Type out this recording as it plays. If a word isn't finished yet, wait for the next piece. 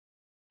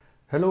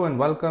Hello and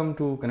welcome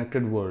to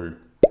Connected World.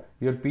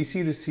 Your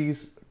PC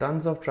receives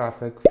tons of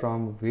traffic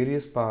from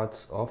various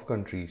parts of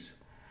countries.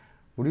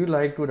 Would you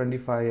like to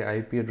identify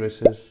IP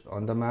addresses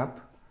on the map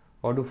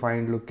or to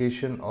find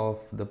location of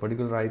the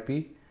particular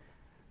IP?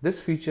 This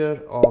feature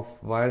of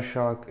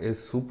Wireshark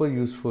is super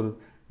useful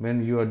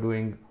when you are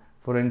doing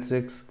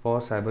forensics for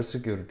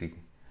cybersecurity.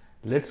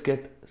 Let's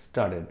get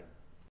started.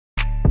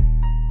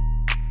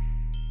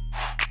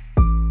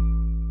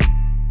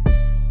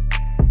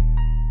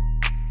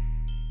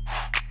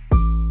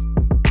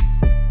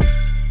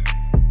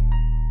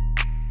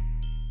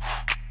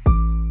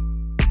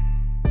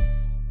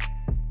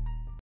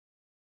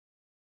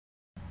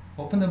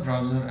 Open the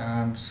browser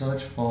and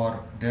search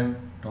for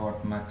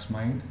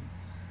dev.maxmind.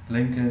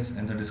 Link is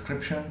in the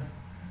description.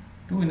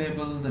 To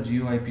enable the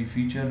GeoIP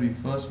feature, we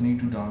first need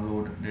to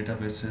download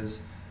databases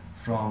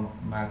from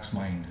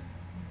MaxMind.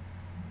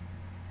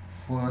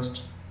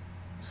 First,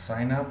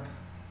 sign up.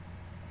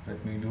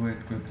 Let me do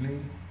it quickly.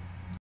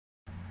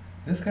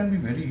 This can be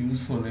very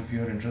useful if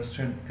you are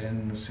interested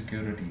in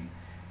security.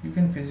 You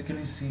can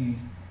physically see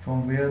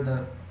from where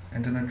the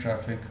internet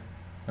traffic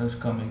is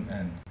coming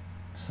in.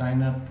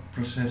 Sign up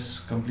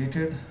process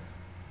completed.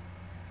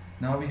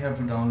 Now we have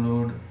to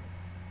download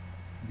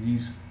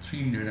these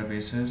three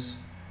databases: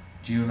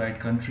 GeoLite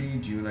country,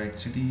 GeoLite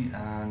city,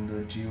 and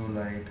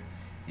GeoLite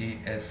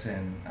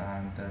ASN,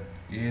 and that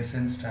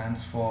ASN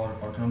stands for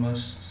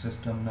Autonomous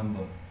System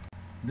Number.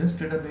 This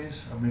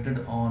database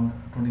updated on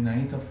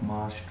 29th of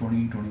March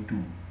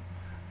 2022.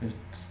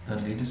 It's the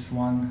latest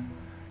one.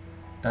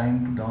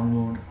 Time to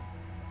download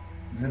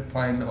zip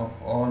file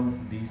of all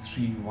these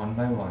three one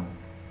by one.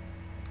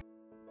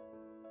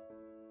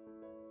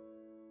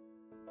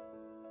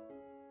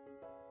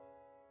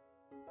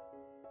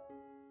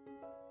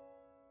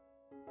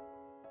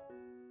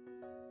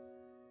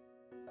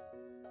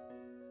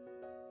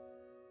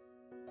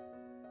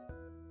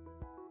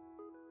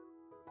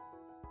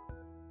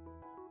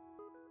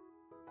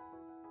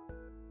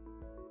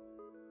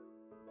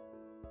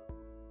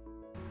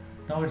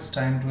 Now it's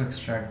time to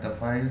extract the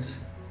files.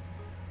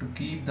 To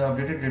keep the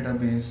updated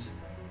database,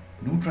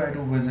 do try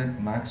to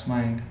visit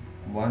MaxMind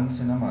once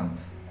in a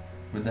month.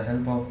 With the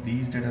help of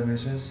these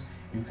databases,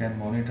 you can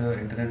monitor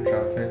internet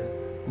traffic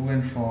to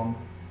and from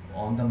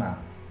on the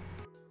map.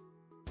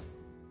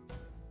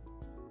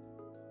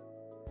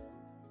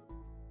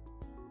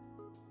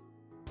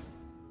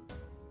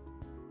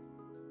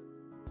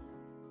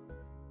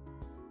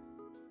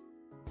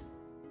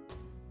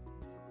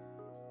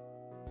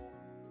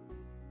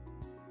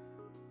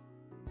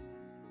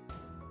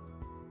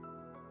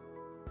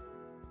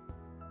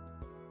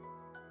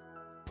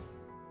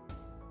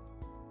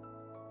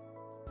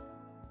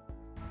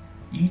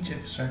 Each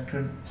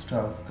extracted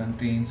stuff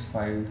contains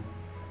file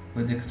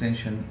with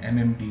extension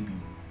mmdb.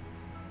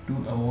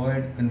 To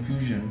avoid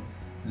confusion,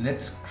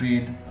 let's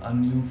create a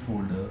new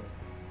folder,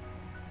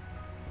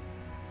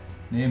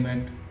 name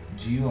it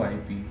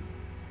GeoIP,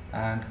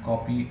 and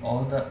copy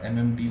all the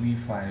mmdb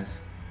files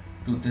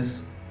to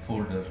this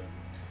folder.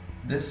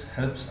 This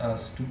helps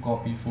us to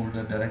copy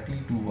folder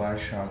directly to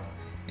Wireshark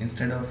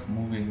instead of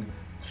moving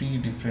three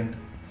different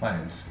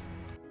files.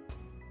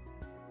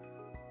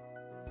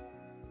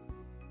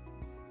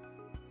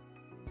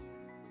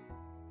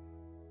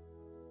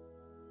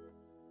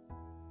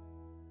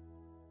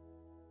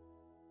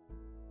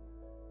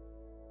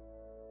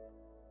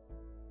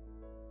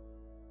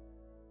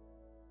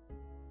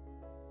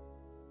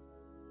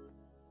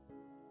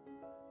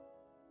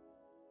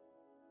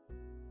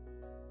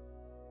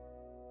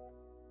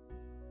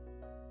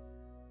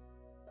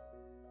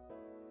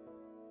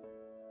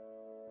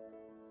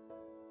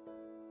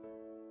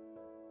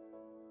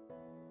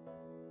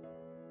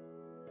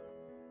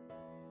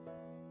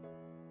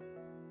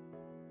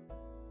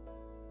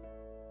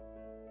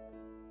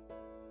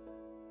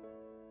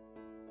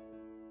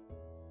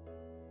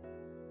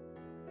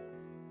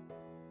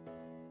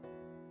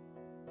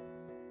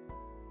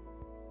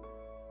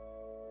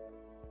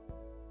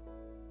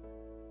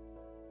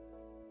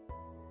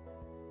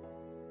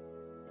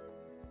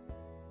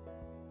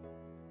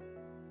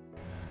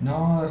 Now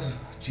our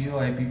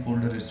GeoIP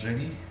folder is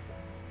ready.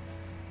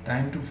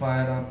 Time to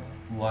fire up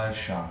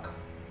Wireshark.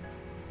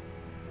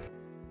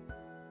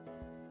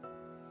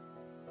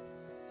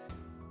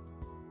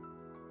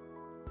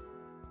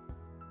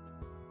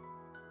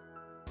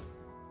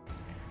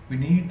 We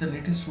need the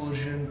latest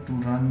version to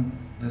run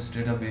this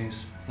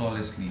database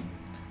flawlessly.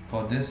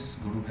 For this,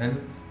 go to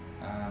Help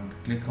and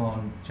click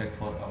on Check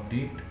for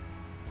Update.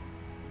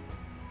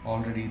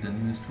 Already the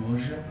newest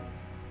version.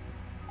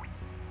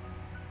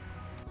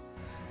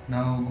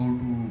 Now go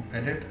to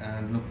Edit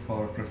and look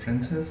for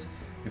Preferences.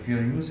 If you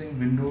are using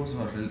Windows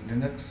or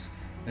Linux,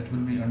 it will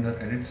be under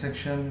Edit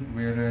section,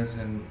 whereas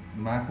in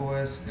Mac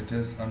OS it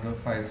is under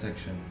File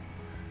section.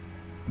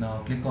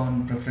 Now click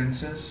on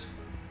Preferences,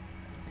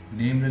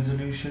 Name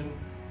Resolution,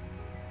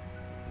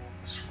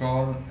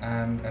 scroll,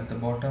 and at the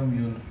bottom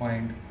you will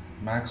find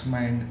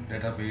MaxMind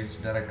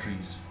database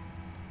directories.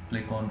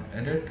 Click on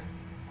Edit.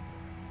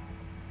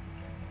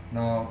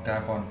 Now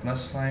tap on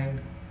plus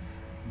sign.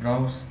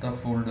 browse the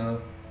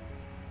folder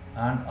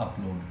and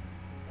upload.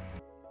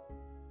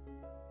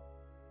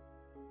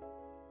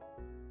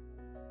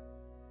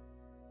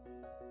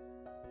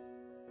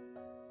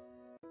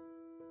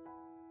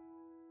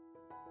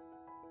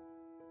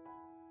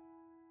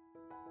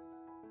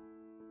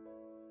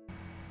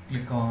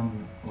 Click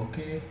on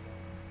OK,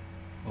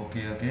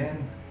 OK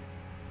again,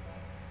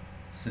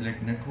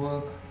 select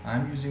network.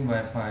 I'm using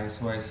Wi-Fi,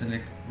 so I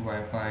select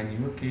Wi-Fi.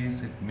 In your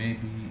case, it may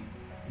be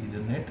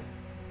Ethernet.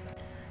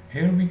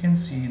 Here we can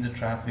see the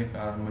traffic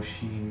our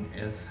machine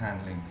is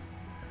handling.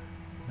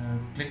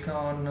 Click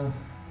on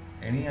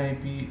any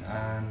IP,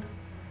 and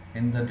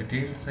in the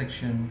details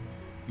section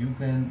you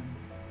can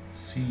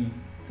see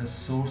the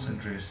source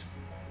address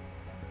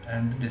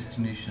and the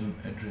destination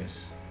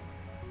address.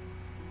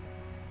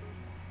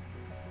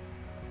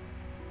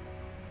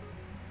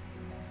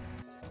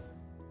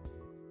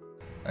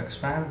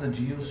 Expand the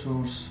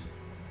GeoSource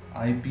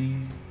IP,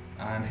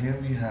 and here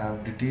we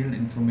have detailed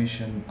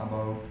information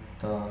about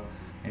the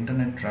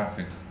internet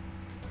traffic,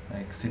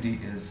 like city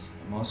is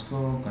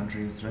Moscow,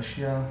 country is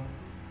Russia.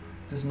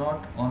 This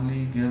not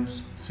only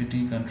gives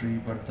city,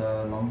 country, but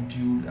the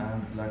longitude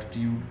and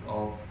latitude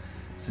of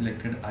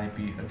selected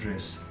IP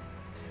address.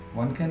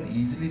 One can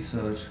easily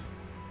search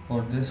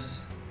for this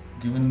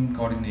given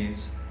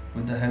coordinates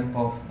with the help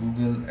of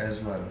Google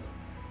as well.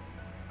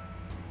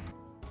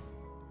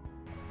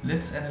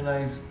 Let's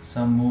analyze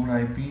some more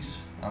IPs.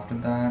 After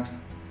that,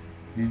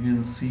 we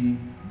will see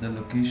the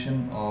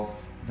location of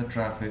the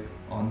traffic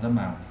on the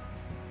map.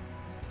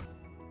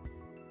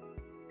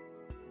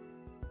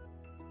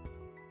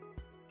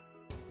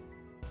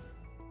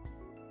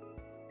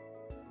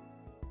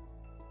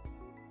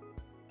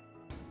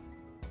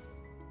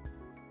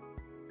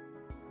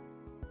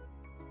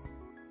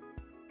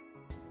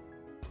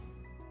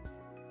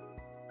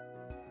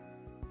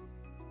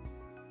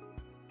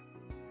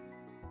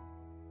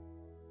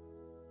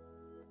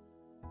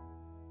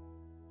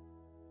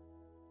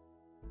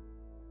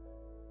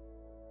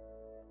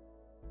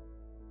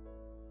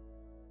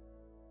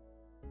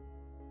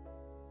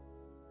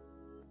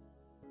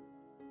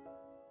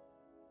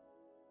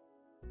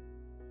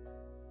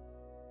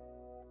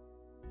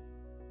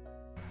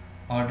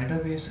 Our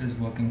database is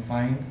working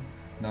fine.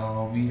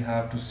 Now we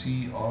have to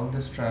see all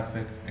this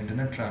traffic,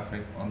 internet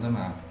traffic on the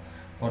map.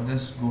 For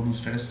this, go to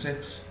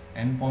statistics,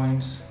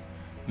 endpoints,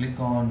 click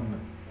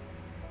on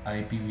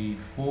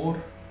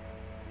IPv4,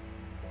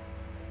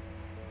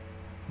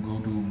 go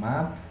to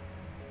map,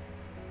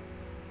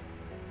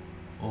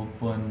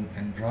 open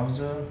in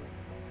browser,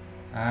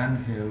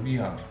 and here we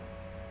are.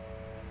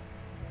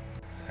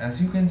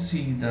 As you can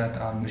see that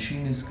our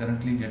machine is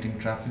currently getting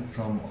traffic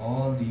from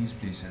all these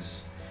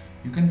places.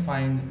 You can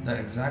find the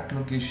exact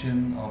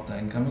location of the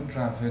incoming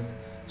traffic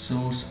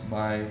source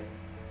by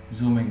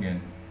zooming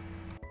in.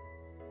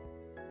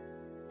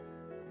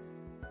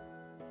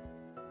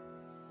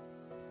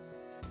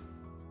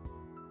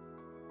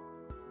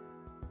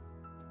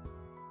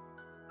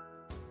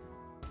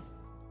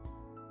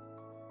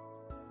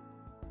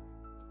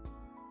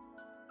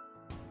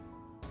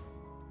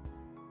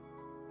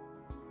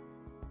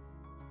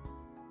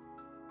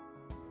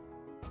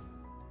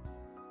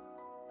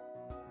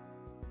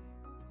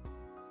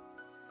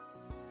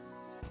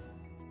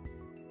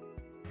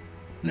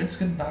 Let's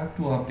get back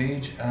to our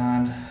page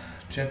and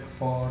check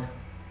for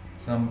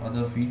some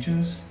other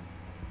features.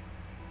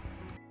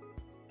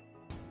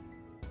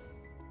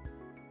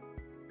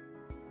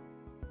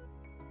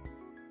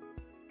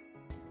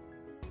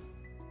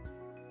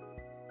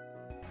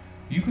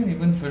 You can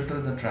even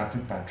filter the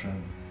traffic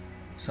pattern.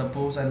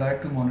 Suppose I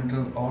like to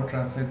monitor all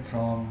traffic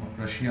from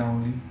Russia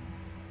only.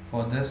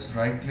 For this,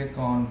 right click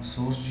on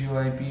source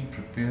GeoIP,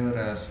 prepare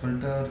as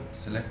filter,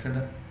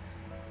 selected,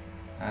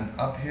 and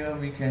up here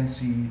we can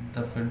see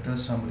the filter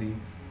summary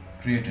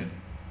created,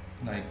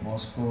 like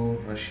Moscow,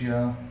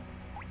 Russia.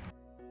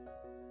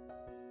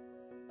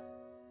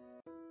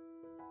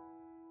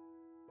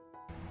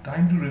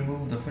 Time to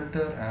remove the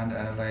filter and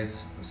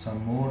analyze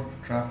some more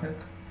traffic,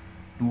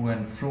 to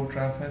and fro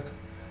traffic.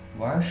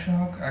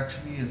 Wireshark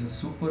actually is a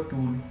super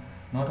tool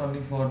not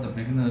only for the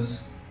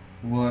beginners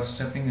who are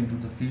stepping into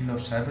the field of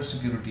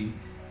cybersecurity,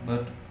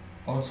 but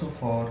also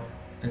for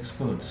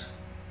experts.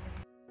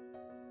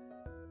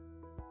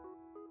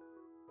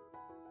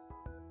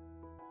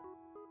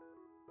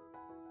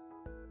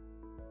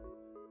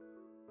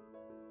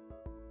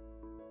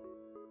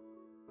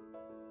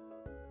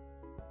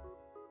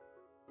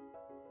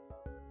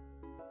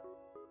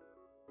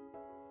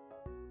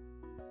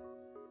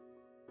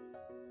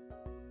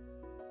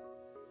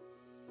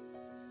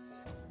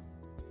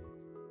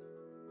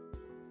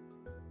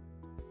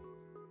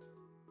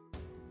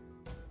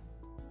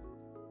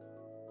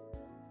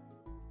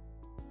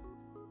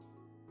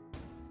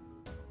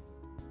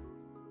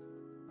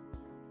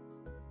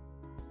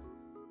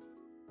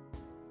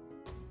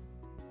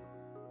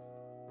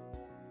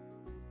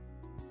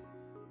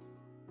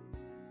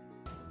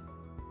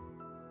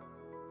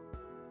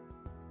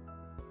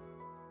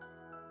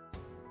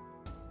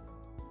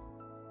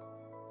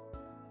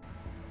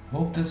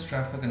 Hope this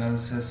traffic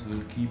analysis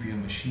will keep your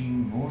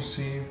machine more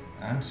safe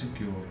and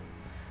secure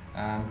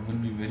and will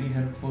be very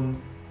helpful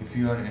if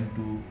you are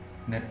into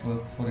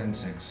network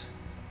forensics.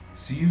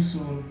 See you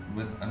soon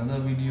with another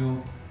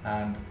video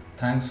and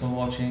thanks for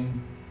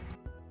watching.